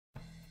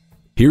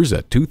Here's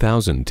a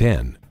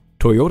 2010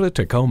 Toyota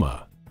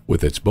Tacoma.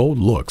 With its bold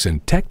looks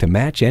and tech to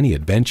match any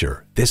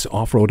adventure, this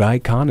off-road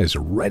icon is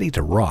ready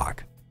to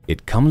rock.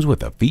 It comes with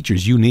the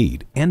features you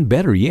need and,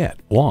 better yet,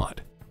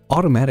 want.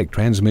 Automatic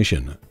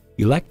transmission,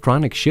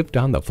 electronic shift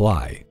on the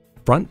fly,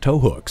 front tow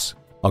hooks,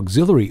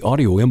 auxiliary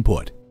audio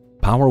input,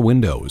 power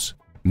windows,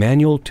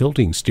 manual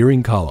tilting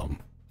steering column,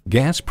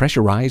 gas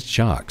pressurized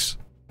shocks,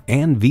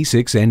 and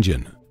V6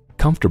 engine.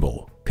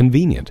 Comfortable,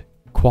 convenient,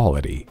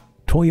 quality.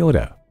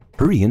 Toyota.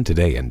 Hurry in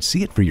today and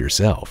see it for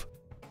yourself.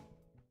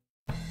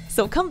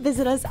 So come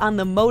visit us on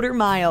the Motor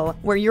Mile,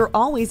 where you're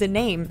always a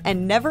name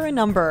and never a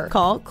number.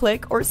 Call,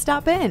 click, or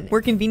stop in.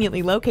 We're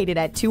conveniently located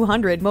at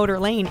 200 Motor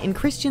Lane in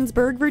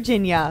Christiansburg,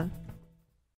 Virginia.